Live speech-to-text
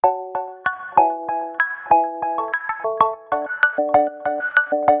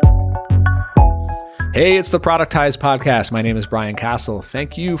Hey, it's the Productize Podcast. My name is Brian Castle.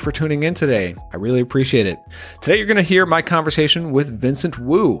 Thank you for tuning in today. I really appreciate it. Today, you're going to hear my conversation with Vincent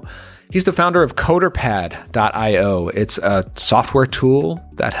Wu. He's the founder of CoderPad.io. It's a software tool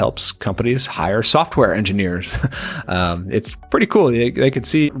that helps companies hire software engineers. It's pretty cool. They could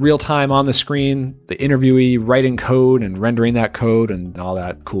see real time on the screen, the interviewee writing code and rendering that code and all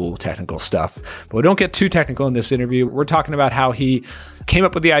that cool technical stuff. But we don't get too technical in this interview. We're talking about how he came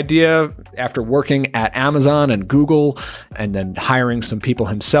up with the idea after working at Amazon and Google and then hiring some people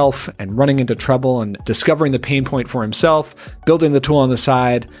himself and running into trouble and discovering the pain point for himself, building the tool on the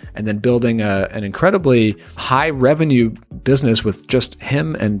side, and then building an incredibly high revenue business with just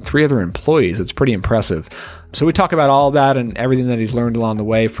him and 3 other employees. It's pretty impressive. So we talk about all that and everything that he's learned along the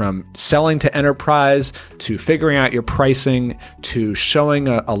way, from selling to enterprise, to figuring out your pricing, to showing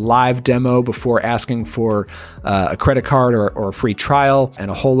a live demo before asking for a credit card or a free trial,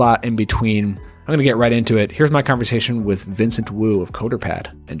 and a whole lot in between. I'm going to get right into it. Here's my conversation with Vincent Wu of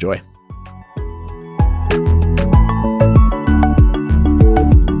CoderPad. Enjoy.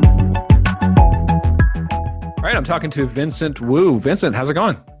 All right, I'm talking to Vincent Wu. Vincent, how's it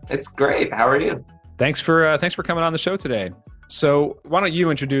going? It's great. How are you? Thanks for coming on the show today. So why don't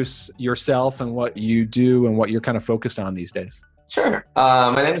you introduce yourself and what you do and what you're kind of focused on these days? Sure.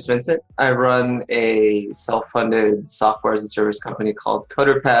 My name is Vincent. I run a self-funded software as a service company called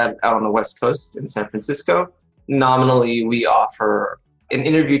CoderPad out on the West Coast in San Francisco. Nominally, we offer an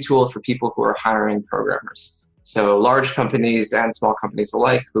interview tool for people who are hiring programmers. So large companies and small companies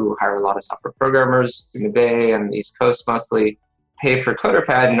alike who hire a lot of software programmers in the Bay and the East Coast mostly pay for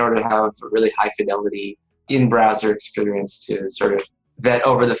CoderPad in order to have a really high fidelity in-browser experience to sort of vet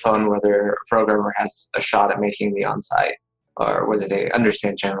over the phone whether a programmer has a shot at making the on-site or whether they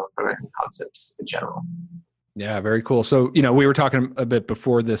understand general programming concepts in general. Yeah, very cool. So, we were talking a bit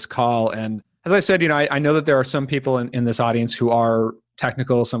before this call, and as I said, I know that there are some people in this audience who are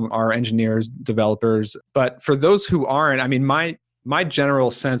technical, some are engineers, developers, but for those who aren't, I mean, my general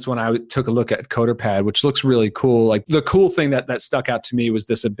sense when I took a look at CoderPad, which looks really cool, like the cool thing that stuck out to me was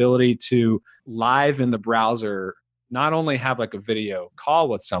this ability to live in the browser, not only have like a video call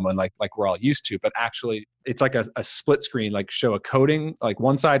with someone like we're all used to, but actually it's like a split screen, like show a coding, like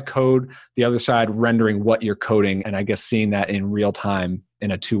one side code, the other side rendering what you're coding. And I guess seeing that in real time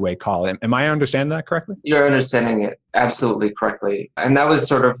in a two-way call. Am I understanding that correctly? You're understanding it absolutely correctly. And that was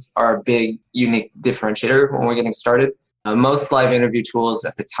sort of our big unique differentiator when we're getting started. Most live interview tools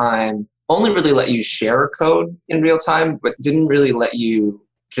at the time only really let you share code in real time, but didn't really let you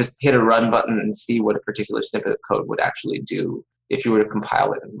just hit a run button and see what a particular snippet of code would actually do if you were to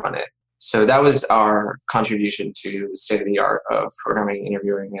compile it and run it. So that was our contribution to the state of the art of programming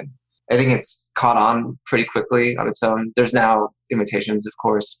interviewing. And I think it's caught on pretty quickly on its own. There's now imitations, of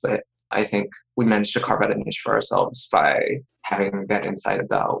course, but I think we managed to carve out a niche for ourselves by having that insight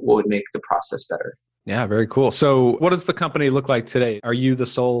about what would make the process better. Yeah, very cool. So what does the company look like today? Are you the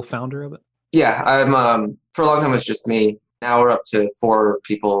sole founder of it? Yeah, I'm. For a long time, it was just me. Now we're up to 4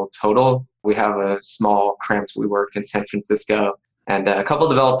 people total. We have a small cramped WeWork in San Francisco and a couple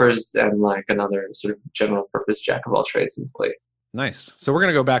developers and like another sort of general purpose jack of all trades employee. Nice. So we're going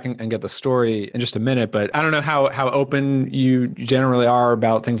to go back and get the story in just a minute, but I don't know how open you generally are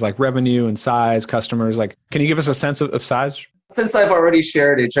about things like revenue and size, customers. Like, can you give us a sense of size? Since I've already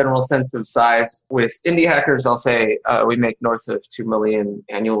shared a general sense of size with indie hackers, I'll say we make north of 2 million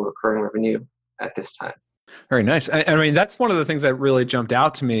annual recurring revenue at this time. Very nice. I mean, that's one of the things that really jumped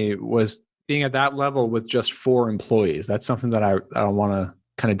out to me was being at that level with just 4 employees. That's something that I want to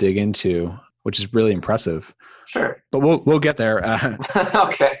kind of dig into, which is really impressive. Sure. But we'll get there.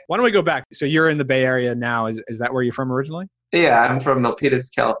 Okay. Why don't we go back? So you're in the Bay Area now. Is that where you're from originally? Yeah, I'm from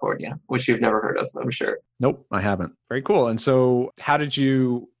Milpitas, California, which you've never heard of, I'm sure. Nope, I haven't. Very cool. And so how did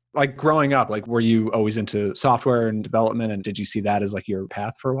you, like growing up, like were you always into software and development, and did you see that as like your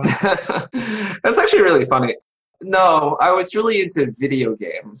path for a while? That's actually really funny. No, I was really into video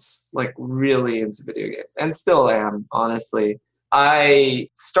games, like really into video games, and still am, honestly. I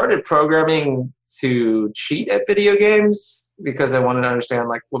started programming to cheat at video games because I wanted to understand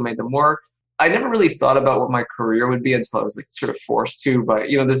like what made them work. I never really thought about what my career would be until I was like sort of forced to, but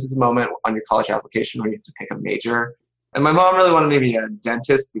this is a moment on your college application when you have to pick a major. And my mom really wanted me to be a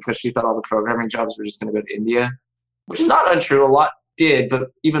dentist because she thought all the programming jobs were just going to go to India, which is not untrue. A lot did, but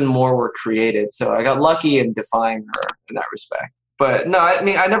even more were created. So I got lucky in defying her in that respect. But no, I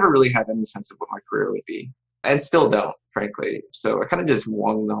mean, I never really had any sense of what my career would be, and still don't, frankly. So I kind of just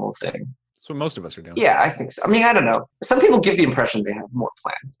won the whole thing. That's what most of us are doing. Yeah, I think so. I mean, I don't know. Some people give the impression they have more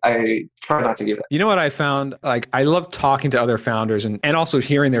planned. I try not to give it. You know what I found? Like, I love talking to other founders and also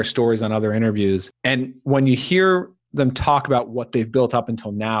hearing their stories on other interviews. And when you hear them talk about what they've built up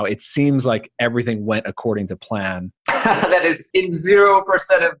until now, it seems like everything went according to plan. That is in 0%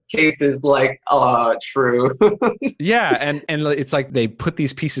 of cases like true. Yeah, and it's like they put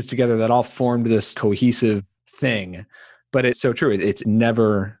these pieces together that all formed this cohesive thing. But it's so true. It's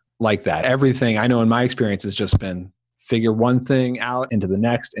never like that. Everything I know in my experience has just been figure one thing out into the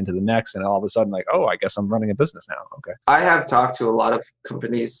next, and all of a sudden like, oh, I guess I'm running a business now. Okay. I have talked to a lot of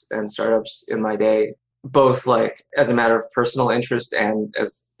companies and startups in my day, both like as a matter of personal interest and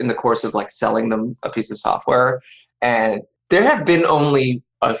as in the course of like selling them a piece of software. And there have been only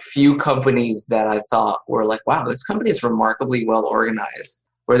a few companies that I thought were like, wow, this company is remarkably well organized,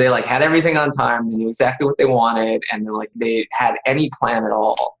 where they like had everything on time, they knew exactly what they wanted, and like they had any plan at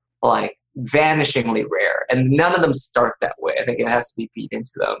all. Like vanishingly rare, and none of them start that way. I think it has to be beat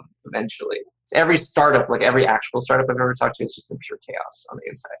into them eventually. Every startup, like every actual startup I've ever talked to, it's just been pure chaos on the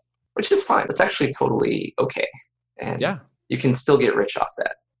inside, which is fine. It's actually totally okay, and yeah, you can still get rich off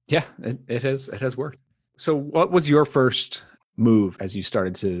that. Yeah, it has worked. So, what was your first move as you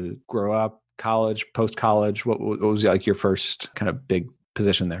started to grow up? College, post college? What was like your first kind of big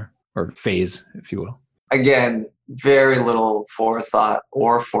position there, or phase, if you will? Again, very little forethought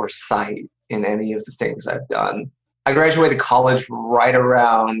or foresight in any of the things I've done. I graduated college right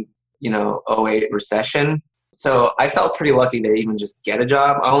around, 2008 recession. So I felt pretty lucky to even just get a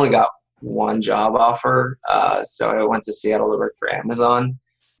job. I only got one job offer. So I went to Seattle to work for Amazon,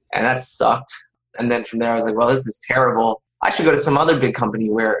 and that sucked. And then from there, I was like, well, this is terrible. I should go to some other big company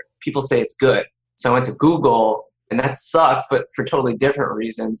where people say it's good. So I went to Google, and that sucked, but for totally different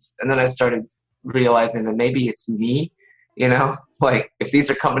reasons. And then I started realizing that maybe it's me, like if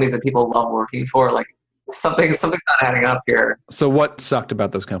these are companies that people love working for, like something's not adding up here. So what sucked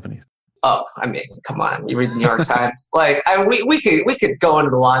about those companies? Oh, I mean, come on, you read the New York Times. Like we could go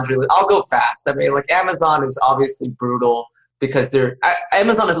into the laundry list. I'll go fast. I mean, like Amazon is obviously brutal because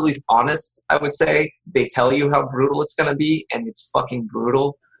Amazon is at least honest, I would say. They tell you how brutal it's going to be, and it's fucking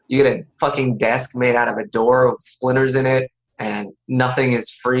brutal. You get a fucking desk made out of a door with splinters in it, and nothing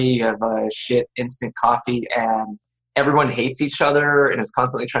is free. You have a shit instant coffee, and everyone hates each other and is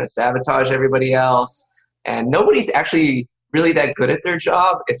constantly trying to sabotage everybody else. And nobody's actually really that good at their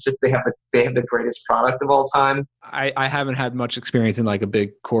job. It's just they have the greatest product of all time. I haven't had much experience in like a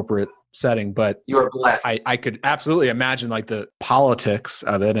big corporate setting, but you are blessed. I could absolutely imagine like the politics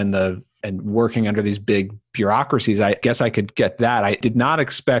of it and working under these big bureaucracies. I guess I could get that. I did not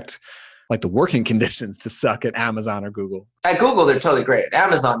expect like the working conditions to suck at Amazon or Google. At Google, they're totally great. At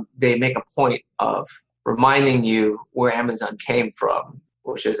Amazon, they make a point of reminding you where Amazon came from,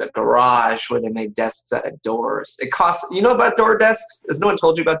 which is a garage where they make desks out of doors. It costs, you know about door desks? Has no one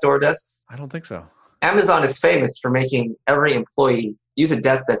told you about door desks? I don't think so. Amazon is famous for making every employee use a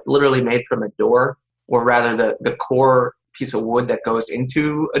desk that's literally made from a door, or rather the core piece of wood that goes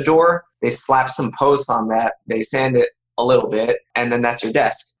into a door. They slap some posts on that, they sand it a little bit, and then that's your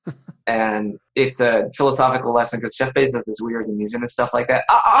desk. And it's a philosophical lesson because Jeff Bezos is weird and he's into stuff like that.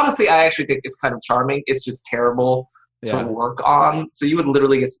 Honestly, I actually think it's kind of charming. It's just terrible to work on. So you would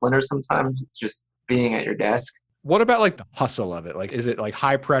literally get splinters sometimes just being at your desk. What about like the hustle of it? Like, is it like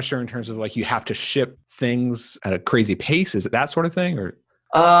high pressure in terms of like you have to ship things at a crazy pace? Is it that sort of thing? Or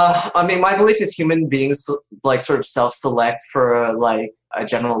I mean, my belief is human beings like sort of self-select for like a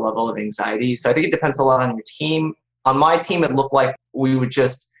general level of anxiety. So I think it depends a lot on your team. On my team, it looked like we would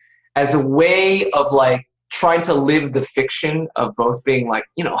just, as a way of like trying to live the fiction of both being like,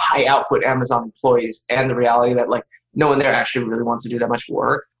 high output Amazon employees and the reality that like no one there actually really wants to do that much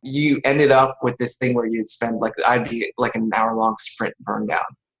work, you ended up with this thing where you'd spend like, I'd be like an hour-long sprint burn down.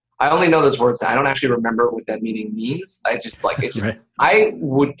 I only know those words. I don't actually remember what that meaning means. I just like it. Just right. I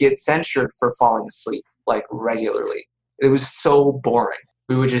would get censured for falling asleep like regularly. It was so boring.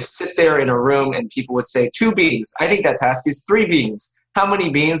 We would just sit there in a room and people would say 2 beans. I think that task is 3 beans. How many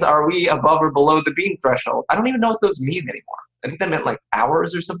beans are we above or below the bean threshold? I don't even know what those mean anymore. I think that meant like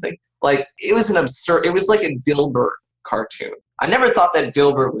hours or something. Like it was it was like a Dilbert cartoon. I never thought that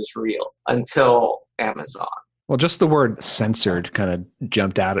Dilbert was real until Amazon. Well, just the word censored kind of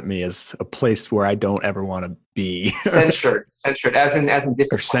jumped out at me as a place where I don't ever want to be. censored, as in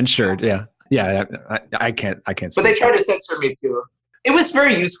or censured, yeah. Yeah, I can't. But they tried to censor me too. It was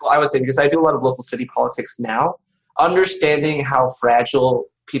very useful, I would say, because I do a lot of local city politics now. Understanding how fragile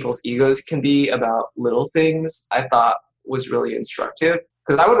people's egos can be about little things, I thought was really instructive.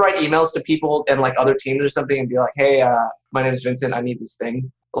 Because I would write emails to people and like other teams or something and be like, hey, my name is Vincent. I need this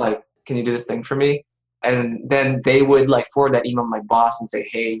thing. Like, can you do this thing for me? And then they would like forward that email to my boss and say,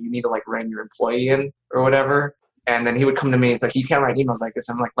 hey, you need to like rein your employee in or whatever. And then he would come to me. He's like, you can't write emails like this.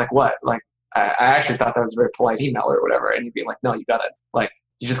 I'm like what? Like, I actually thought that was a very polite email or whatever. And he'd be like, no, you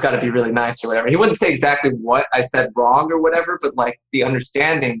just got to be really nice or whatever. He wouldn't say exactly what I said wrong or whatever, but like the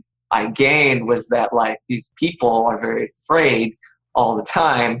understanding I gained was that like these people are very afraid all the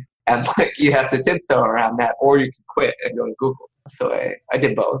time. And like you have to tiptoe around that, or you can quit and go to Google. So I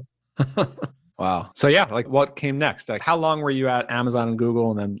did both. Wow. So yeah, like what came next? Like how long were you at Amazon and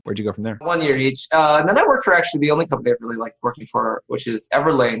Google, and then where'd you go from there? 1 year each. And then I worked for actually the only company I really liked working for, which is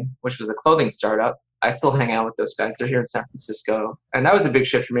Everlane, which was a clothing startup. I still hang out with those guys. They're here in San Francisco. And that was a big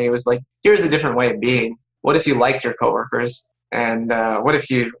shift for me. It was like, here's a different way of being. What if you liked your coworkers? And what if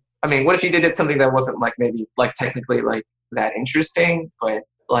you did something that wasn't like maybe like technically like that interesting, but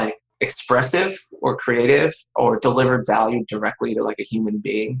like expressive or creative or delivered value directly to like a human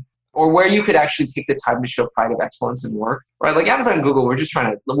being? Or where you could actually take the time to show pride of excellence in work, right? Like Amazon and Google, we were just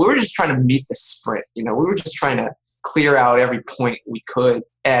trying to meet the sprint. We were just trying to clear out every point we could.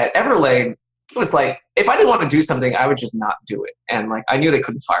 At Everlane, it was like, if I didn't want to do something, I would just not do it. And like, I knew they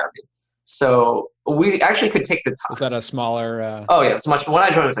couldn't fire me. So we actually could take the time. Was that a smaller? Oh yeah, it was much. When I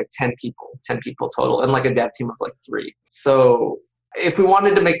joined, it was like 10 people total, and like a dev team of like 3. So if we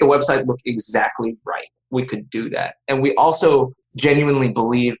wanted to make the website look exactly right, we could do that. And we also genuinely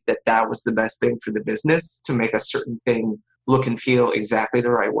believed that that was the best thing for the business, to make a certain thing look and feel exactly the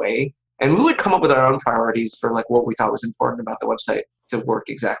right way. And we would come up with our own priorities for like what we thought was important about the website to work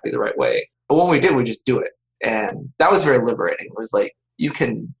exactly the right way. But when we did, we just do it. And that was very liberating. It was like, you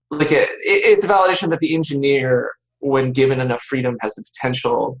can like it's a validation that the engineer, when given enough freedom, has the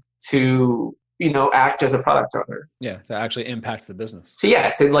potential to act as a product owner. Yeah, to actually impact the business. So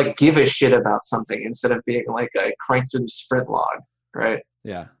yeah, to like give a shit about something instead of being like a crank through the sprint log, right?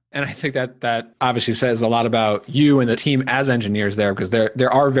 Yeah. And I think that obviously says a lot about you and the team as engineers there, because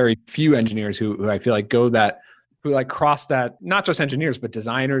there are very few engineers who I feel like who like cross that, not just engineers, but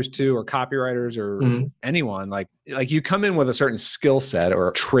designers too, or copywriters, or anyone. Like you come in with a certain skill set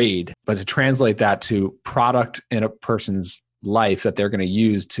or trade, but to translate that to product in a person's life that they're going to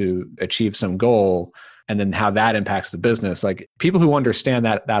use to achieve some goal, and then how that impacts the business. Like people who understand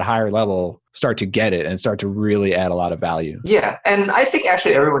that higher level start to get it and start to really add a lot of value. Yeah. And I think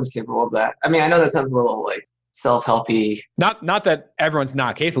actually everyone's capable of that. I mean, I know that sounds a little like self-helpy. Not that everyone's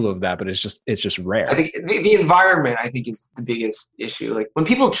not capable of that, but it's just rare. I think the environment, I think, is the biggest issue. Like when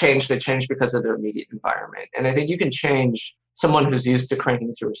people change, they change because of their immediate environment. And I think you can change someone who's used to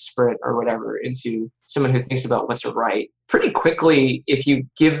cranking through a sprint or whatever into someone who thinks about what's right pretty quickly if you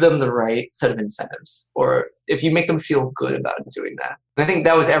give them the right set of incentives, or if you make them feel good about doing that. And I think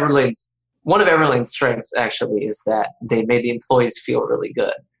that was one of Everlane's strengths actually, is that they made the employees feel really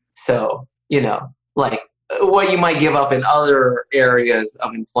good. So, like what you might give up in other areas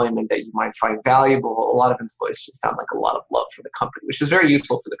of employment that you might find valuable, a lot of employees just found like a lot of love for the company, which is very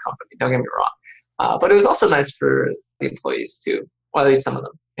useful for the company. Don't get me wrong. But it was also nice for the employees too. Well, at least some of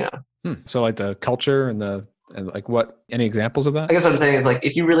them, So like the culture and like what, any examples of that? I guess what I'm saying is like,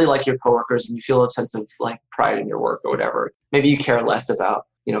 if you really like your coworkers and you feel a sense of like pride in your work or whatever, maybe you care less about,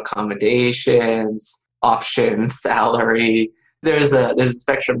 accommodations, options, salary. There's a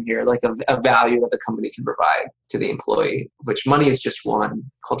spectrum here, like a value that the company can provide to the employee, which money is just one,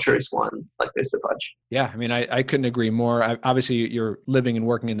 culture is one, like there's a bunch. Yeah. I mean, I couldn't agree more. Obviously you're living and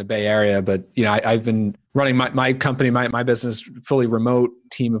working in the Bay Area, but I've been running my company, my business, fully remote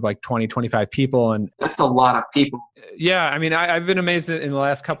team of like 20, 25 people. And that's a lot of people. Yeah. I mean, I've been amazed in the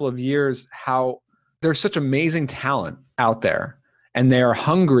last couple of years how there's such amazing talent out there, and they are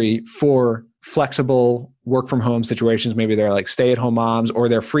hungry for flexible work from home situations. Maybe they're like stay-at-home moms, or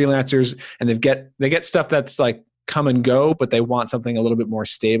they're freelancers, and they get stuff that's like come and go, but they want something a little bit more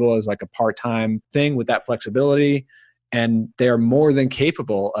stable as like a part-time thing with that flexibility. And they're more than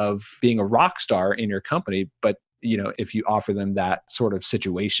capable of being a rock star in your company. But if you offer them that sort of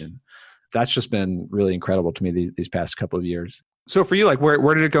situation, that's just been really incredible to me these past couple of years. So for you, like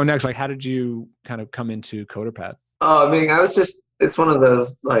where did it go next? Like how did you kind of come into CoderPad? I mean, it's one of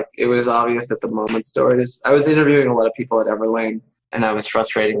those, like, it was obvious at the moment stories. I was interviewing a lot of people at Everlane, and I was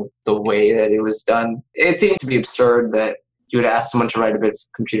frustrating the way that it was done. It seemed to be absurd that you would ask someone to write a bit of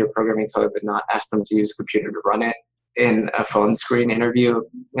computer programming code, but not ask them to use a computer to run it in a phone screen interview.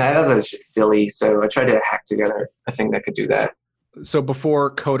 I thought that was just silly. So I tried to hack together a thing that could do that. So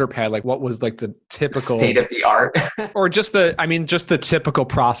before CoderPad, like what was like the typical state of the art, or just the typical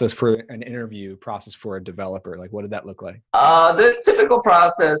process for an interview process for a developer? Like what did that look like? The typical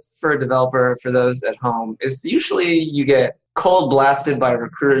process for a developer, for those at home, is usually you get cold blasted by a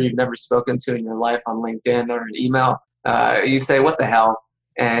recruiter you've never spoken to in your life on LinkedIn or an email. You say, what the hell?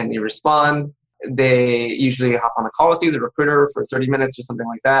 And you respond. They usually hop on a call with you, the recruiter, for 30 minutes or something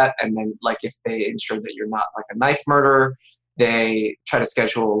like that. And then like if they ensure that you're not like a knife murderer, they try to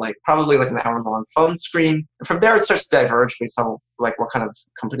schedule like probably like an hour-long phone screen. And from there, it starts to diverge based on like what kind of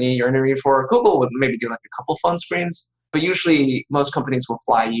company you're interviewing for. Google would maybe do like a couple phone screens, but usually most companies will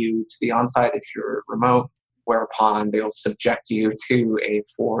fly you to the on-site if you're remote, whereupon they'll subject you to a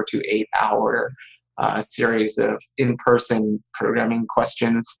 4 to 8 hour series of in-person programming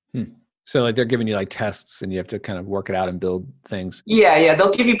questions. So like they're giving you like tests and you have to kind of work it out and build things. Yeah.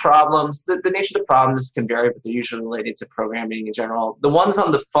 They'll give you problems. The nature of the problems can vary, but they're usually related to programming in general. The ones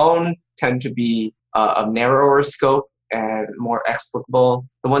on the phone tend to be of narrower scope and more explicable.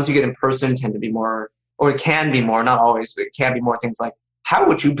 The ones you get in person tend to be more, or it can be more, not always, but it can be more things like, how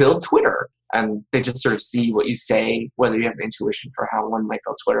would you build Twitter? And they just sort of see what you say, whether you have an intuition for how one might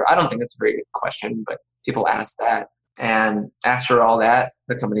build Twitter. I don't think it's a very good question, but people ask that. And after all that,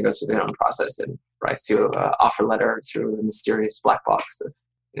 the company goes through their own process and writes you an offer letter through the mysterious black box of,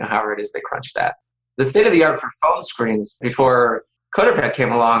 however it is they crunch that. The state of the art for phone screens before CoderPad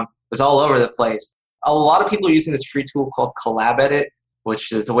came along was all over the place. A lot of people are using this free tool called Collab Edit,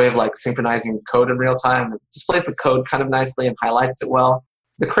 which is a way of like synchronizing code in real time. It displays the code kind of nicely and highlights it well.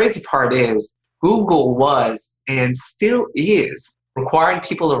 The crazy part is Google was and still is requiring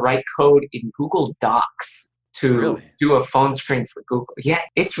people to write code in Google Docs to do a phone screen for Google. Yeah,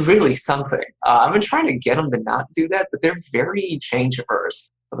 it's really something. I've been trying to get them to not do that, but they're very change averse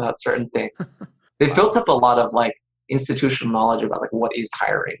about certain things. They've built up a lot of like institutional knowledge about like what is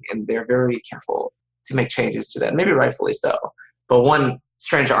hiring, and they're very careful to make changes to that, maybe rightfully so. But one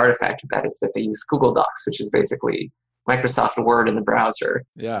strange artifact of that is that they use Google Docs, which is basically Microsoft Word in the browser.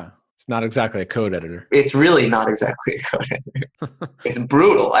 Yeah. It's not exactly a code editor. It's really not exactly a code editor. It's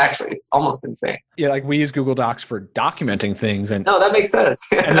brutal, actually. It's almost insane. Yeah, like we use Google Docs for documenting things. And no, that makes sense.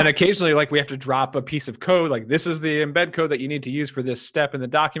 And then occasionally, like we have to drop a piece of code, like this is the embed code that you need to use for this step in the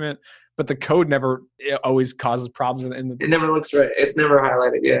document. But the code never always causes problems. It never looks right. It's never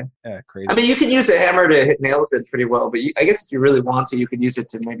highlighted, yeah. Yeah, crazy. I mean, you can use a hammer to hit nails in pretty well, but I guess if you really want to, you could use it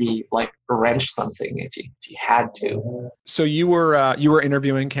to maybe like wrench something if you had to. So you were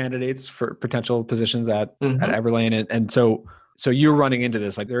interviewing candidates for potential positions at Everlane, and so you're running into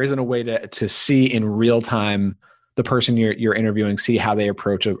this. Like there isn't a way to see in real time the person you're interviewing, see how they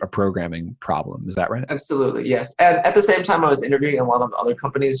approach a programming problem. Is that right? Absolutely, yes. And at the same time, I was interviewing a lot of other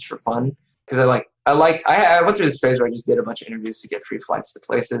companies for fun because I went through this phase where I just did a bunch of interviews to get free flights to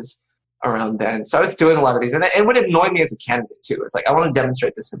places around then. So I was doing a lot of these, and it would annoy me as a candidate too. It's like I want to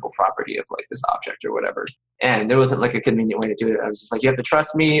demonstrate the simple property of like this object or whatever, and there wasn't like a convenient way to do it. I was just like, you have to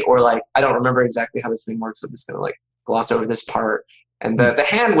trust me, or like I don't remember exactly how this thing works, so I'm just gonna like gloss over this part. And the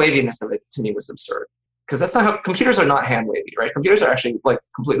hand waviness of it to me was absurd. Because that's not how computers are not hand wavy, right? Computers are actually like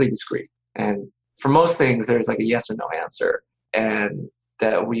completely discrete. And for most things, there's like a yes or no answer. And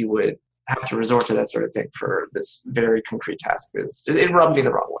that we would have to resort to that sort of thing for this very concrete task. It rubbed me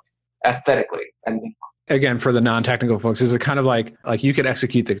the wrong way, aesthetically. And again, for the non-technical folks, is it kind of like you could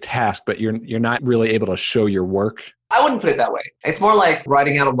execute the task, but you're not really able to show your work? I wouldn't put it that way. It's more like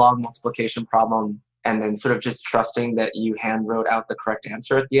writing out a log multiplication problem and then sort of just trusting that you hand wrote out the correct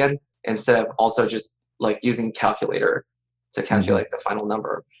answer at the end instead of also just like using calculator to calculate the final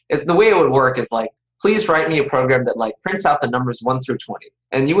number. The way it would work is like, please write me a program that like prints out the numbers 1 through 20.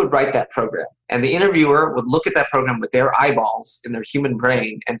 And you would write that program. And the interviewer would look at that program with their eyeballs in their human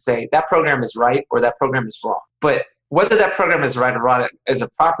brain and say, that program is right or that program is wrong. But whether that program is right or wrong is a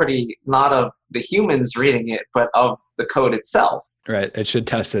property not of the humans reading it, but of the code itself. Right. It should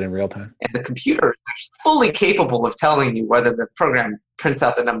test it in real time. And the computer is actually fully capable of telling you whether the program prints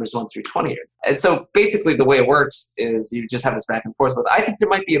out the numbers 1 through 20. And so basically the way it works is you just have this back and forth with, I think there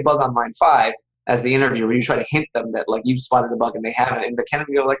might be a bug on line 5 as the interviewer where you try to hint them that like you've spotted a bug and they haven't. And the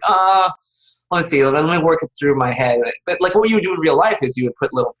candidate will go like, let's see, let me work it through my head. But like what you would do in real life is you would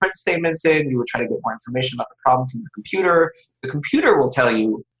put little print statements in, you would try to get more information about the problem from the computer. The computer will tell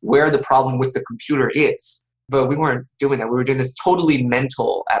you where the problem with the computer is. But we weren't doing that. We were doing this totally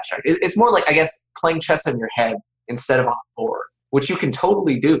mental abstract. It's more like, I guess, playing chess in your head instead of on the board, which you can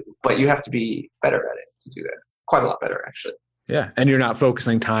totally do, but you have to be better at it to do that. Quite a lot better, actually. Yeah. And you're not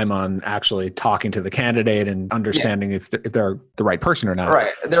focusing time on actually talking to the candidate and understanding if they're the right person or not.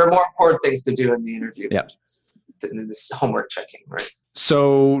 Right. There are more important things to do in the interview than this homework checking, right?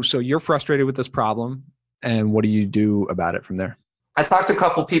 So you're frustrated with this problem, and what do you do about it from there? I talked to a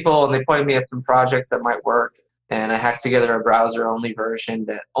couple people, and they pointed me at some projects that might work, and I hacked together a browser-only version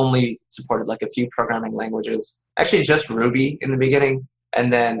that only supported like a few programming languages. actually just Ruby in the beginning.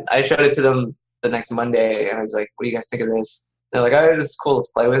 And then I showed it to them the next Monday, and I was like, what do you guys think of this? And they're like, oh, this is cool,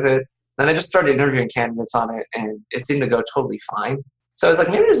 let's play with it. Then I just started interviewing candidates on it, and it seemed to go totally fine. So I was like,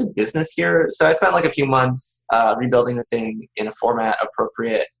 maybe there's a business here. So I spent like a few months rebuilding the thing in a format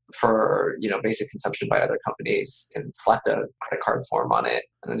appropriate for, basic consumption by other companies, and slapped a credit card form on it,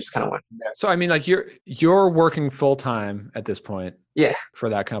 and then just kind of went from there. So I mean, like you're working full time at this point. Yeah. For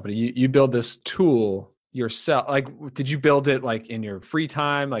that company, you build this tool yourself. Like, did you build it like in your free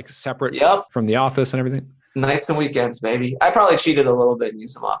time, like separate from the office and everything? Nights and weekends, maybe. I probably cheated a little bit and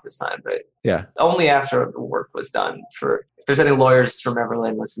used some office time, but yeah, only after the work was done. If there's any lawyers from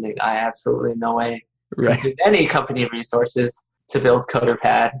Everlane listening, I absolutely no way consumed any company resources to build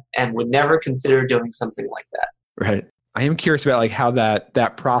CoderPad, and would never consider doing something like that. Right. I am curious about like how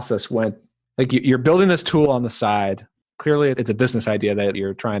that process went. Like you're building this tool on the side. Clearly, it's a business idea that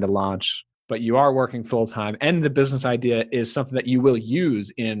you're trying to launch, but you are working full time, and the business idea is something that you will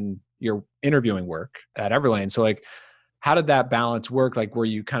use in your interviewing work at Everlane. So like, how did that balance work? Like, were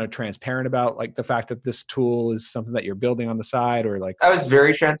you kind of transparent about like the fact that this tool is something that you're building on the side, or like? I was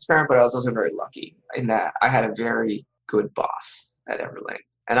very transparent, but I was also very lucky in that I had a very good boss at Everlane.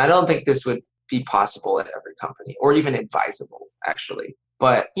 And I don't think this would be possible at every company, or even advisable, actually.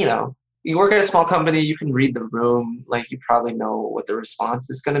 But, you work at a small company, you can read the room, like you probably know what the response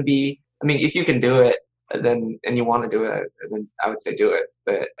is going to be. I mean, if you can do it, and you want to do it, then I would say do it.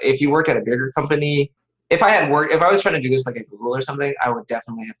 But if you work at a bigger company, if I was trying to do this like at Google or something, I would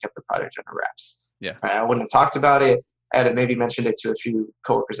definitely have kept the project under wraps. Yeah. Right? I wouldn't have talked about it. I had maybe mentioned it to a few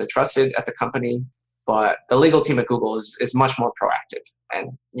coworkers I trusted at the company, but the legal team at Google is much more proactive.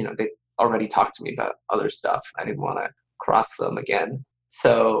 And, they already talked to me about other stuff. I didn't want to cross them again.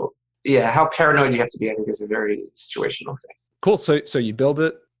 So yeah, how paranoid you have to be, I think, is a very situational thing. Cool. So you build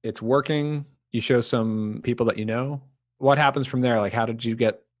it, it's working. You show some people that you know. What happens from there? Like, how did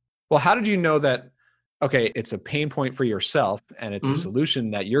you know that, okay, it's a pain point for yourself and it's a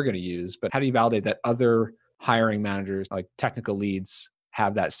solution that you're going to use, but how do you validate that other hiring managers, like technical leads,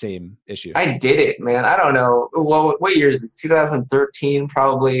 have that same issue? I did it, man. I don't know. What year is this? 2013,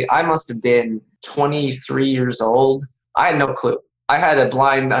 probably. I must have been 23 years old. I had no clue. I had a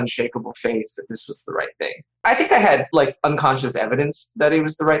blind, unshakable faith that this was the right thing. I think I had like unconscious evidence that it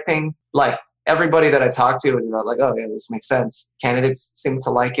was the right thing. Like, everybody that I talked to was about like, oh yeah, this makes sense. Candidates seem to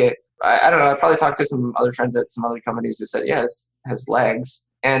like it. I don't know. I probably talked to some other friends at some other companies who said, yeah, it has legs.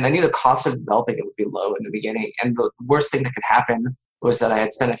 And I knew the cost of developing it would be low in the beginning. And the worst thing that could happen was that I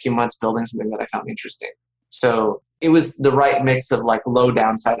had spent a few months building something that I found interesting. So it was the right mix of like low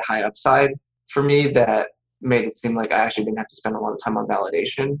downside, high upside for me that made it seem like I actually didn't have to spend a lot of time on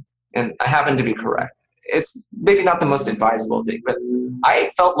validation. And I happened to be correct. It's maybe not the most advisable thing, but I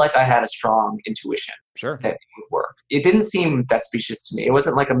felt like I had a strong intuition that it would work. It didn't seem that specious to me. It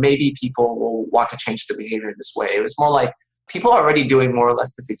wasn't like a maybe people will want to change their behavior in this way. It was more like people are already doing more or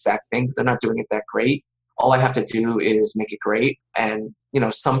less this exact thing, but they're not doing it that great. All I have to do is make it great, and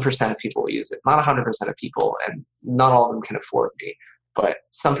some percent of people will use it. Not 100% of people, and not all of them can afford me, but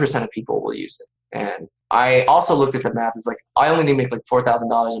some percent of people will use it. And I also looked at the math. It's like I only need to make like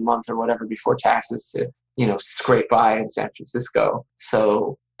 $4,000 a month or whatever before taxes to scrape by in San Francisco.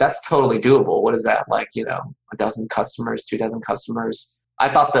 So that's totally doable. What is that, like, a dozen customers, 2 dozen customers? I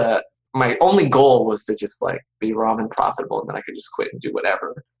thought my only goal was to just like be ramen profitable, and then I could just quit and do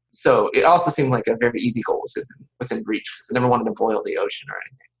whatever. So it also seemed like a very easy goal within reach, because I never wanted to boil the ocean or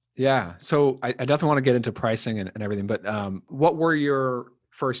anything. Yeah. So I definitely want to get into pricing and everything, but what were your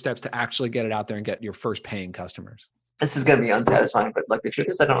first steps to actually get it out there and get your first paying customers? This is going to be unsatisfying, but like the truth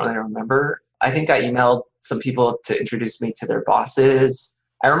is I don't really remember. I think I emailed some people to introduce me to their bosses.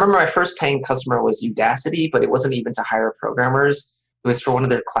 I remember my first paying customer was Udacity, but it wasn't even to hire programmers. It was for one of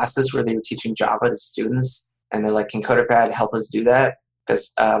their classes where they were teaching Java to students. And they're like, can CoderPad help us do that?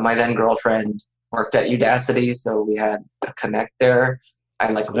 Because my then girlfriend worked at Udacity, so we had a connect there.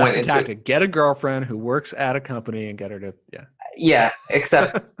 I like went into tactic. Get a girlfriend who works at a company and get her to Yeah,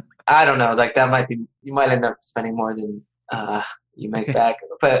 except I don't know. Like you might end up spending more than you make back.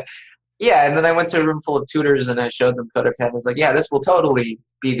 But yeah, and then I went to a room full of tutors and I showed them CoderPad. I was like, yeah, this will totally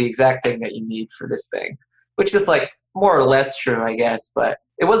be the exact thing that you need for this thing, which is like more or less true, I guess. But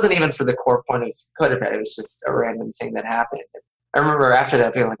it wasn't even for the core point of CoderPad. It was just a random thing that happened. I remember after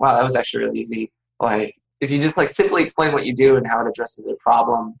that being like, wow, that was actually really easy. Like, if you just like simply explain what you do and how it addresses a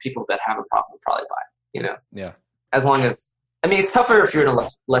problem, people that have a problem will probably buy it, Yeah. As long as, it's tougher if you're in a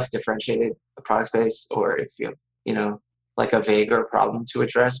less differentiated product space, or if you have, like a vaguer problem to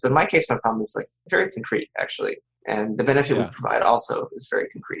address. But in my case, my problem is like very concrete, actually. And the benefit we provide also is very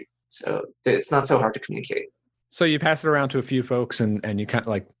concrete. So it's not so hard to communicate. So you pass it around to a few folks and you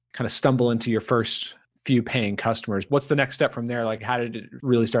kind of stumble into your first few paying customers. What's the next step from there? Like, how did it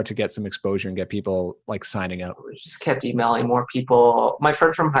really start to get some exposure and get people like signing up? We just kept emailing more people. My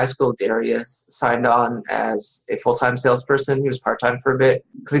friend from high school, Darius, signed on as a full-time salesperson. He was part-time for a bit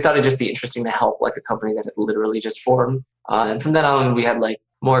because he thought it'd just be interesting to help like a company that had literally just formed. And from then on, we had like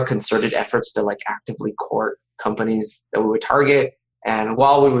more concerted efforts to like actively court companies that we would target. And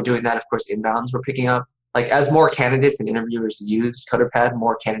while we were doing that, of course, inbounds were picking up. Like as more candidates and interviewers used CoderPad,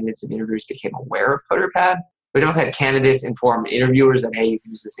 more candidates and interviewers became aware of CoderPad. We also had candidates inform interviewers that, hey, you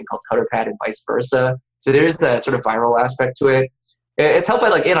can use this thing called CoderPad and vice versa. So there's a sort of viral aspect to it. It's helped by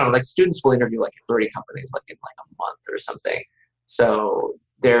like, like students will interview like 30 companies like in like a month or something. So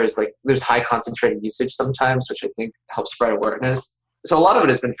there's high concentrated usage sometimes, which I think helps spread awareness. So a lot of it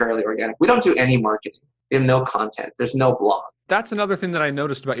has been fairly organic. We don't do any marketing. We have no content. There's no blog. That's another thing that I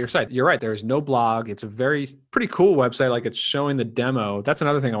noticed about your site. You're right. There's no blog. It's a pretty cool website. Like it's showing the demo. That's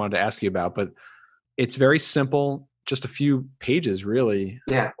another thing I wanted to ask you about, but it's very simple. Just a few pages, really.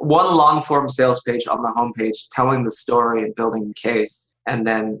 Yeah. One long form sales page on the homepage telling the story and building the case. And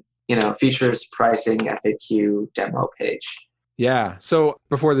then, features, pricing, FAQ, demo page. Yeah. So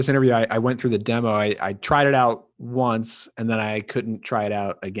before this interview, I went through the demo. I tried it out once and then I couldn't try it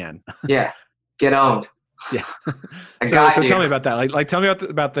out again. Yeah. Get owned. Yeah. So tell me about that. Like tell me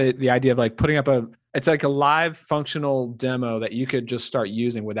about the idea of like putting up it's like a live functional demo that you could just start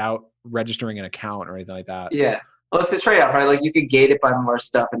using without registering an account or anything like that. Yeah. Well, it's a trade-off, right? Like you could gate it by more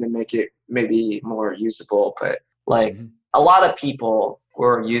stuff and then make it maybe more usable. But like a lot of people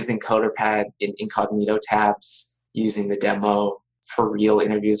were using CoderPad in incognito tabs, using the demo for real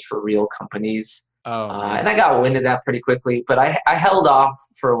interviews for real companies. And I got wind of that pretty quickly, but I held off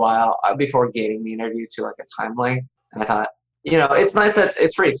for a while before gating the interview to like a time length. And I thought, it's nice that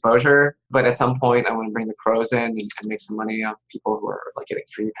it's free exposure, but at some point I want to bring the pros in and make some money off people who are like getting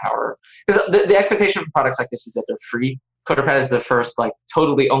free power. Because the expectation for products like this is that they're free. CoderPad is the first like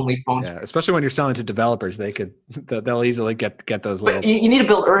totally only phone. Yeah, especially when you're selling to developers, they'll easily get those. But you need to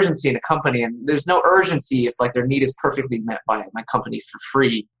build urgency in a company, and there's no urgency if like their need is perfectly met by my company for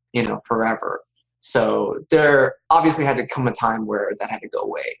free, forever. So there obviously had to come a time where that had to go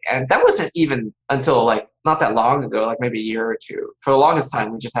away. And that wasn't even until like not that long ago, like maybe a year or two. For the longest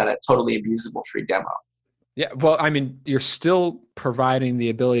time, we just had a totally abusable free demo. Yeah. Well, I mean, you're still providing the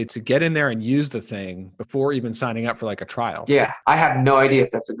ability to get in there and use the thing before even signing up for like a trial. Yeah. I have no idea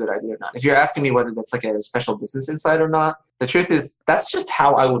if that's a good idea or not. If you're asking me whether that's like a special business insight or not, the truth is that's just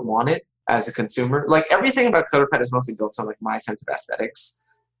how I would want it as a consumer. Like everything about CoderPad is mostly built on like my sense of aesthetics.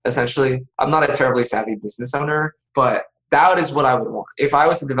 Essentially, I'm not a terribly savvy business owner, but that is what I would want. If I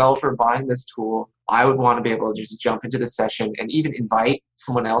was a developer buying this tool, I would want to be able to just jump into the session and even invite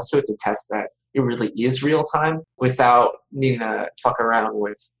someone else to it to test that it really is real time without needing to fuck around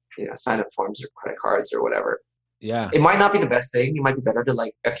with, sign up forms or credit cards or whatever. Yeah. It might not be the best thing. It might be better to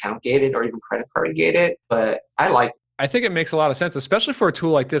like account gate it or even credit card gate it, but I like it. I think it makes a lot of sense, especially for a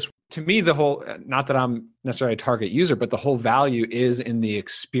tool like this. To me, the whole, not that I'm necessarily a target user, but the whole value is in the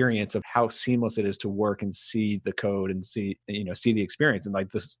experience of how seamless it is to work and see the code and see the experience. And like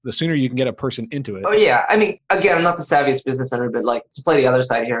the sooner you can get a person into it. Oh yeah. I mean, again, I'm not the savviest business owner, but like to play the other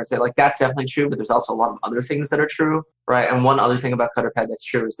side here and say like, that's definitely true, but there's also a lot of other things that are true, right? And one other thing about CoderPad that's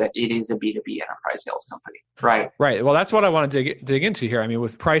true is that it is a B2B enterprise sales company, right? Right. Well, that's what I want to dig into here. I mean,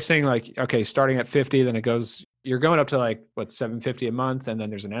 with pricing, like, okay, starting at 50, then it goes, you're going up to like what, $750 a month, and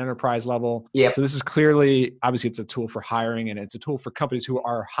then there's an enterprise level. Yeah. So this is clearly, obviously, it's a tool for hiring, and it's a tool for companies who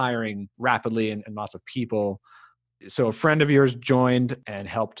are hiring rapidly and lots of people. So a friend of yours joined and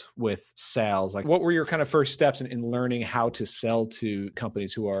helped with sales. Like, what were your kind of first steps in learning how to sell to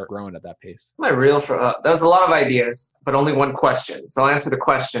companies who are growing at that pace? That was a lot of ideas, but only one question. So I'll answer the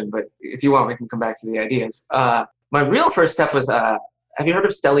question, but if you want, we can come back to the ideas. My real first step was, have you heard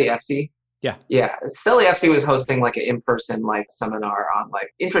of Steli FC? Yeah. Yeah. Steli FC was hosting like an in-person like seminar on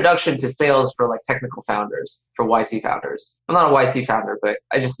like introduction to sales for like technical founders, for YC founders. I'm not a YC founder, but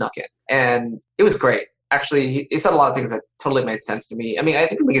I just snuck in. And it was great. Actually, he said a lot of things that totally made sense to me. I mean, I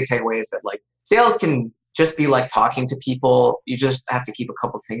think the big takeaway is that like sales can just be like talking to people. You just have to keep a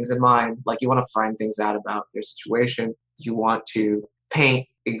couple things in mind. Like you want to find things out about their situation. You want to paint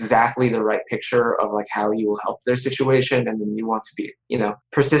exactly the right picture of like how you will help their situation, and then you want to be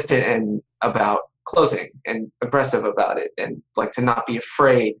persistent and about closing and aggressive about it, and like to not be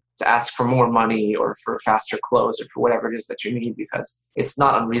afraid to ask for more money or for a faster close or for whatever it is that you need, because it's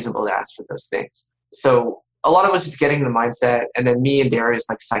not unreasonable to ask for those things. So a lot of us just getting the mindset, and then me and Darius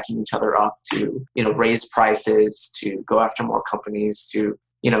like psyching each other up to raise prices, to go after more companies, to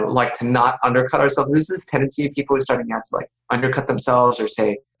like to not undercut ourselves. There's this tendency of people who are starting out to like undercut themselves or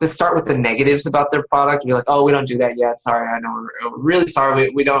say, to start with the negatives about their product. Be like, oh, we don't do that yet. Sorry, I know we're really sorry.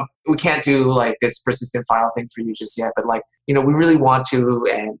 We can't do like this persistent file thing for you just yet. But like, we really want to,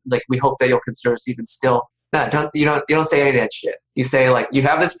 and like, we hope that you'll consider us even still. No, you don't say any of that shit. You say like, you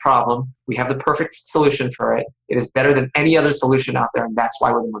have this problem. We have the perfect solution for it. It is better than any other solution out there. And that's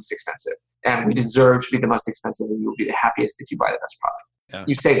why we're the most expensive. And we deserve to be the most expensive, and you will be the happiest if you buy the best product. Yeah.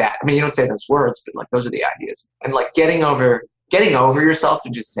 You say that. I mean, you don't say those words, but like, those are the ideas. And like getting over yourself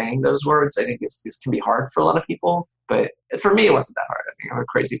and just saying those words, I think this can be hard for a lot of people. But for me, it wasn't that hard. I mean, I'm a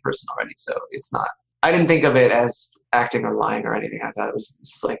crazy person already, so it's not. I didn't think of it as acting or lying or anything. I thought it was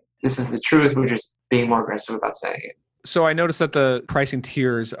just like, this is the truth. We're just being more aggressive about saying it. So I noticed that the pricing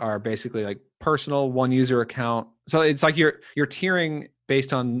tiers are basically like personal, one user account. So it's like you're tiering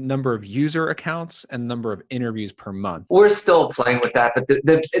based on number of user accounts and number of interviews per month. We're still playing with that, but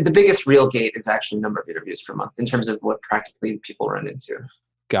the biggest real gate is actually number of interviews per month in terms of what practically people run into.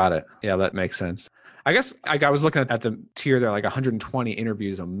 Got it. Yeah, that makes sense. I guess I was looking at the tier, they're like 120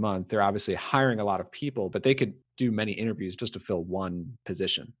 interviews a month. They're obviously hiring a lot of people, but they could do many interviews just to fill one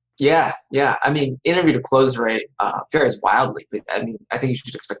position. Yeah. I mean, interview to close rate varies wildly, but I mean, I think you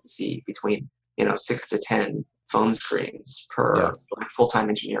should expect to see between 6 to 10 phone screens per full-time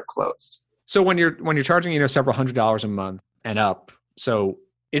engineer closed. So when you're charging several $100s a month and up, so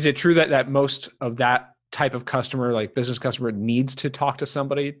is it true that most of that type of customer, like business customer, needs to talk to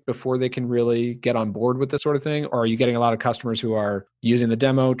somebody before they can really get on board with this sort of thing? Or are you getting a lot of customers who are using the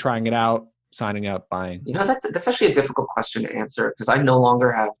demo, trying it out, signing up, buying? That's actually a difficult question to answer because I no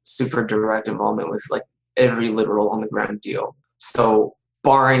longer have super direct involvement with like every literal on the ground deal. So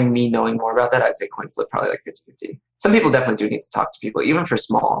barring me knowing more about that, I'd say coin flip probably like 50-50. Some people definitely do need to talk to people, even for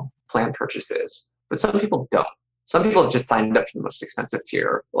small planned purchases, but some people don't. Some people have just signed up for the most expensive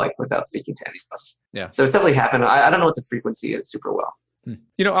tier, like without speaking to any of us. Yeah. So it's definitely happened. I don't know what the frequency is super well.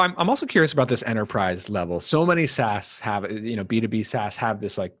 I'm also curious about this enterprise level. So many SaaS have, B2B SaaS have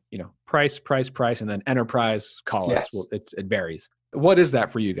this like, price, and then enterprise call us. Well, it varies. What is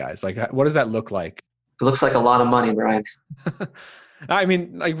that for you guys? Like, what does that look like? It looks like a lot of money, Brian. I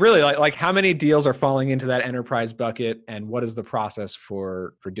mean, like really, like how many deals are falling into that enterprise bucket, and what is the process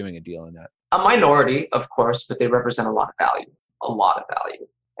for doing a deal in that? A minority, of course, but they represent a lot of value.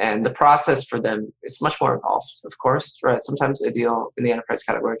 And the process for them is much more involved, of course, right? Sometimes a deal in the enterprise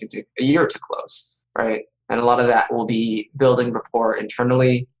category can take a year to close, right? And a lot of that will be building rapport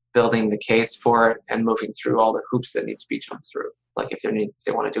internally, building the case for it, and moving through all the hoops that need to be jumped through. Like if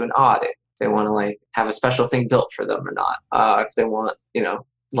they want to do an audit, if they want to like have a special thing built for them or not, if they want,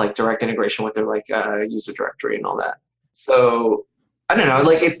 like direct integration with their like user directory and all that. So I don't know,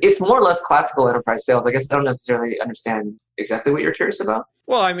 like it's more or less classical enterprise sales. I guess I don't necessarily understand exactly what you're curious about.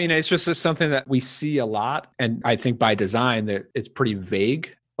 Well, I mean, it's just something that we see a lot. And I think by design that it's pretty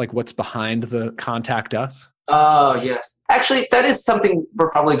vague, like what's behind the contact us. Oh, yes. Actually, that is something we're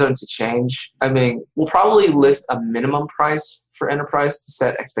probably going to change. I mean, we'll probably list a minimum price for enterprise to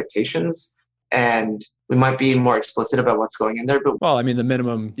set expectations. And we might be more explicit about what's going in there. But well, I mean, the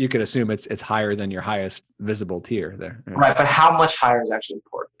minimum, you could assume it's higher than your highest visible tier there. Right. But how much higher is actually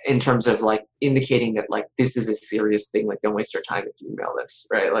important in terms of like indicating that like this is a serious thing. Like don't waste your time if you email this.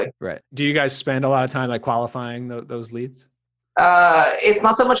 Right. Like, right. Do you guys spend a lot of time like qualifying those leads? It's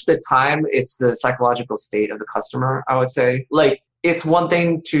not so much the time, it's the psychological state of the customer, I would say. Like it's one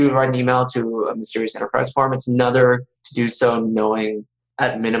thing to write an email to a mysterious enterprise firm. It's another to do so knowing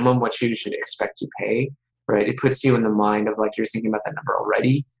at minimum what you should expect to pay, right? It puts you in the mind of like you're thinking about that number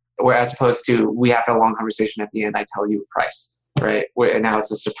already, whereas opposed to we have a long conversation at the end, I tell you a price, right? And now it's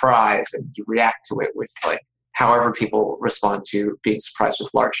a surprise and you react to it with like however people respond to being surprised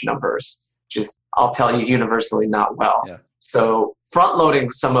with large numbers, which is, I'll tell you, universally not well. Yeah. So front loading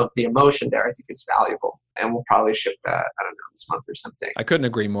some of the emotion there I think is valuable. And we'll probably ship that, I don't know, this month or something. I couldn't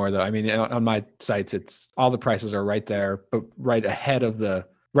agree more though. I mean, on my sites, it's all the prices are right there, but right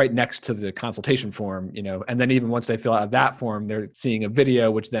next to the consultation form, and then even once they fill out that form, they're seeing a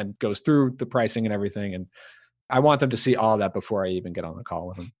video, which then goes through the pricing and everything. And I want them to see all that before I even get on the call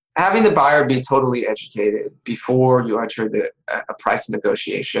with them. Having the buyer be totally educated before you enter a price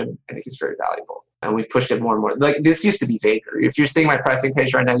negotiation, I think is very valuable. And we've pushed it more and more. Like this used to be vaguer. If you're seeing my pricing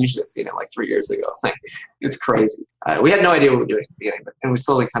page right now, you should have seen it like 3 years ago. Like it's crazy. We had no idea what we were doing at the beginning, and we're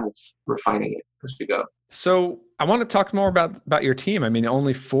slowly kind of refining it as we go. So I want to talk more about your team. I mean,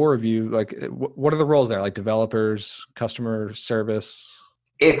 only 4 of you. Like, what are the roles there? Like developers, customer service?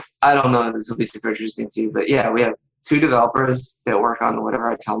 I don't know. This will be super interesting to you, but yeah, we have 2 developers that work on whatever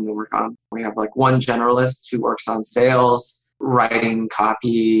I tell them to work on. We have like 1 generalist who works on sales. writing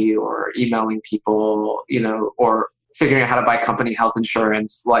copy or emailing people, or figuring out how to buy company health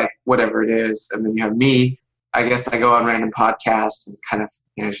insurance, like whatever it is. And then you have me. I guess I go on random podcasts and kind of,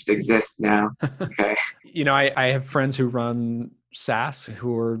 just exist now. Okay. I have friends who run SaaS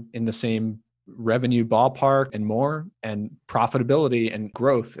who are in the same revenue ballpark and more, and profitability and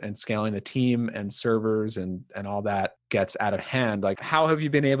growth and scaling the team and servers and all that gets out of hand. Like, how have you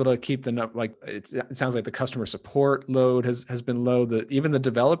been able to keep it sounds like the customer support load has been low. Even the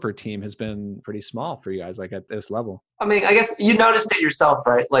developer team has been pretty small for you guys, like at this level. I mean, I guess you noticed it yourself,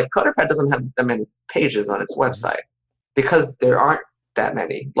 right? Like CoderPad doesn't have that many pages on its website because there aren't that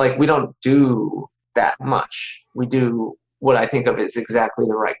many. Like, we don't do that much. We do what I think of as exactly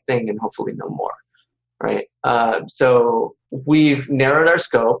the right thing and hopefully no more, right? So we've narrowed our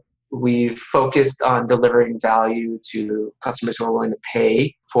scope. We've focused on delivering value to customers who are willing to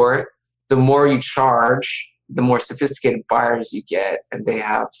pay for it. The more you charge, the more sophisticated buyers you get, and they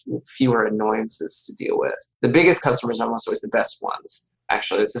have fewer annoyances to deal with. The biggest customers are almost always the best ones.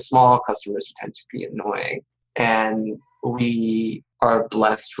 Actually, it's the small customers who tend to be annoying. And we are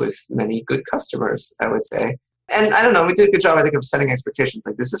blessed with many good customers, I would say. And I don't know, we did a good job, I think, of setting expectations.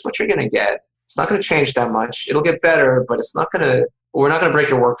 Like, this is what you're going to get. It's not going to change that much. It'll get better, but we're not going to break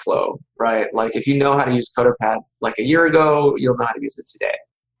your workflow, right? Like, if you know how to use CoderPad like a year ago, you'll know how to use it today.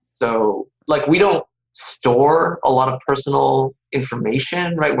 So, like, we don't store a lot of personal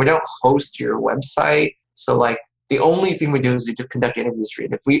information, right? We don't host your website. So, like, the only thing we do is we do conduct interviews for you.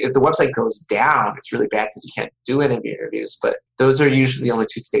 And if the website goes down, it's really bad because you can't do any interviews. But those are usually the only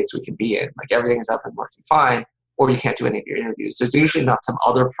two states we can be in. Like, everything is up and working fine, or you can't do any of your interviews. There's usually not some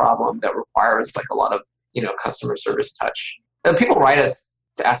other problem that requires like a lot of, customer service touch. And people write us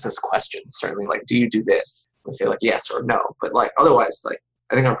to ask us questions, certainly, like, do you do this? We say like yes or no. But like otherwise, like,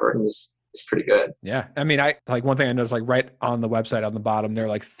 I think our burden is pretty good. Yeah. I mean, one thing I noticed, like right on the website on the bottom, there are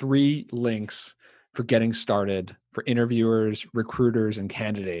like 3 links for getting started for interviewers, recruiters, and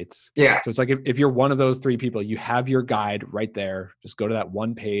candidates. Yeah. So it's like if you're one of those 3 people, you have your guide right there. Just go to that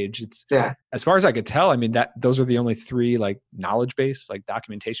one page. It's as far as I could tell, I mean, those are the only 3 like knowledge base, like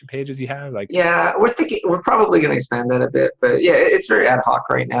documentation pages you have. Like, yeah, we're probably going to expand that a bit, but yeah, it's very ad hoc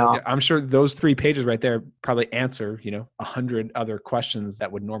right now. Yeah, I'm sure those 3 pages right there probably answer, 100 other questions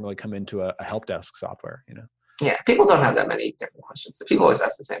that would normally come into a help desk software, Yeah, people don't have that many different questions. People always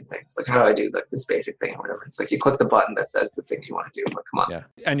ask the same things. Like, how do I do like this basic thing or whatever? It's like you click the button that says the thing you want to do. Like, come on. Yeah,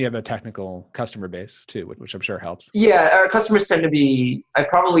 and you have a technical customer base too, which I'm sure helps. Yeah, our customers tend to be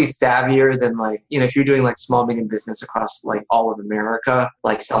probably savvier than like, if you're doing like small, medium business across like all of America,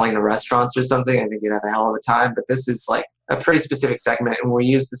 like selling to restaurants or something, I think you'd have a hell of a time. But this is like a pretty specific segment, and we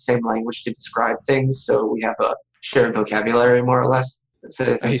use the same language to describe things. So we have a shared vocabulary, more or less.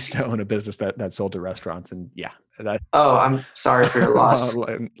 So I used to own a business that sold to restaurants, and yeah. Oh, I'm sorry for your loss.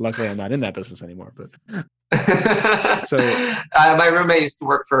 Luckily, I'm not in that business anymore. But so my roommate used to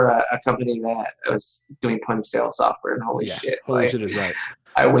work for a company that was doing point of sale software, and holy shit, shit is right.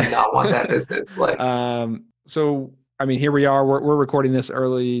 I would not want that business. Like, so I mean, here we are. We're recording this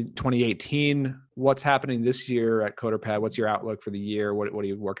early 2018. What's happening this year at CoderPad? What's your outlook for the year? What are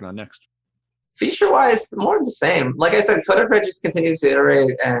you working on next? Feature-wise, more of the same. Like I said, CoderPad just continues to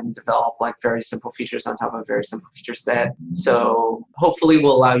iterate and develop like very simple features on top of a very simple feature set. So hopefully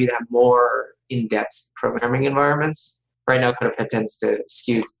we'll allow you to have more in-depth programming environments. Right now, CoderPad tends to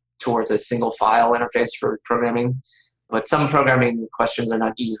skew towards a single file interface for programming, but some programming questions are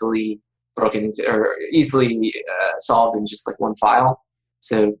not easily broken into or easily solved in just like one file.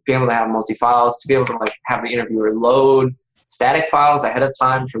 So being able to have multi-files, to be able to like have the interviewer load static files ahead of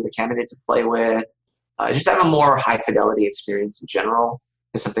time for the candidate to play with, just have a more high fidelity experience in general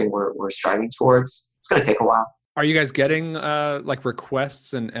is something we're striving towards. It's going to take a while. Are you guys getting like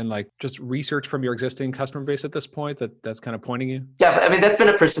requests and like just research from your existing customer base at this point that's kind of pointing you? Yeah, I mean, that's been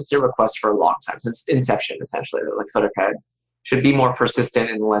a persistent request for a long time, since inception, essentially. Like CoderPad should be more persistent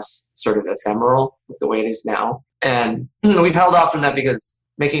and less sort of ephemeral with the way it is now. And we've held off from that because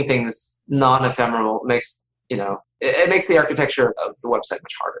making things non-ephemeral makes, it makes the architecture of the website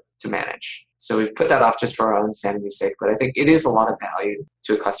much harder to manage. So we've put that off just for our own sanity's sake. But I think it is a lot of value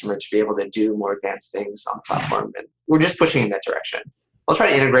to a customer to be able to do more advanced things on the platform. And we're just pushing in that direction. I'll try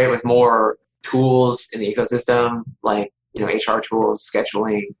to integrate with more tools in the ecosystem, like, HR tools,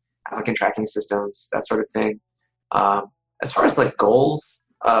 scheduling, applicant tracking systems, that sort of thing. As far as like goals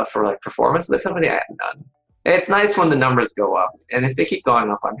for like performance of the company, I have none. It's nice when the numbers go up. And if they keep going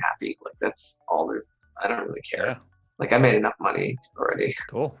up, I'm happy. Like, that's all I don't really care. Yeah. Like, I made enough money already.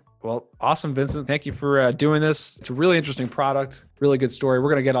 Cool. Well, awesome, Vincent. Thank you for doing this. It's a really interesting product, really good story. We're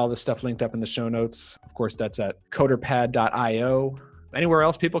going to get all this stuff linked up in the show notes. Of course, that's at coderpad.io. Anywhere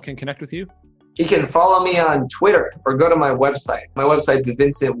else people can connect with you? You can follow me on Twitter or go to my website. My website's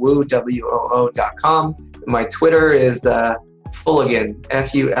vincentwoo.com. My Twitter is Fulligin,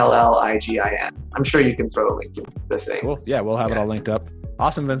 Fulligin. I'm sure you can throw a link to the thing. Cool. Yeah, we'll have it all linked up.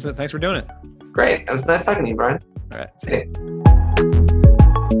 Awesome, Vincent. Thanks for doing it. Great. It was nice talking to you, Brian. All right. See you.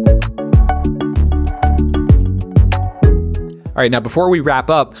 All right, now before we wrap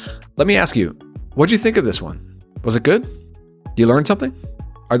up, let me ask you, what'd you think of this one? Was it good? You learned something?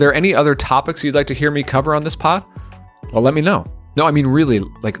 Are there any other topics you'd like to hear me cover on this pod? Well, let me know. No, I mean really,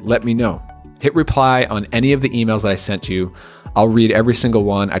 let me know. Hit reply on any of the emails that I sent you. I'll read every single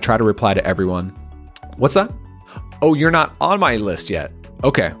one. I try to reply to everyone. What's that? Oh, you're not on my list yet.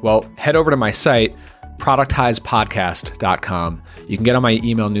 Okay, well, head over to my site, productizepodcast.com. You can get on my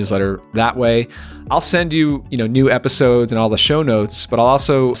email newsletter that way. I'll send you, new episodes and all the show notes, but I'll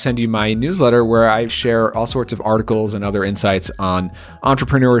also send you my newsletter where I share all sorts of articles and other insights on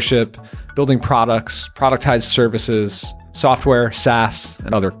entrepreneurship, building products, productized services, software, SaaS,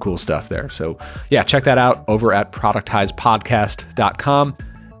 and other cool stuff there. So yeah, check that out over at productizepodcast.com.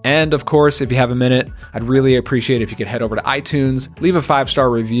 And of course, if you have a minute, I'd really appreciate if you could head over to iTunes, leave a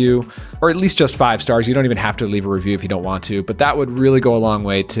 5-star review, or at least just 5 stars. You don't even have to leave a review if you don't want to, but that would really go a long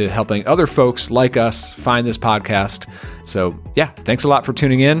way to helping other folks like us find this podcast. So yeah, thanks a lot for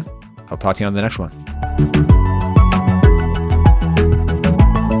tuning in. I'll talk to you on the next one.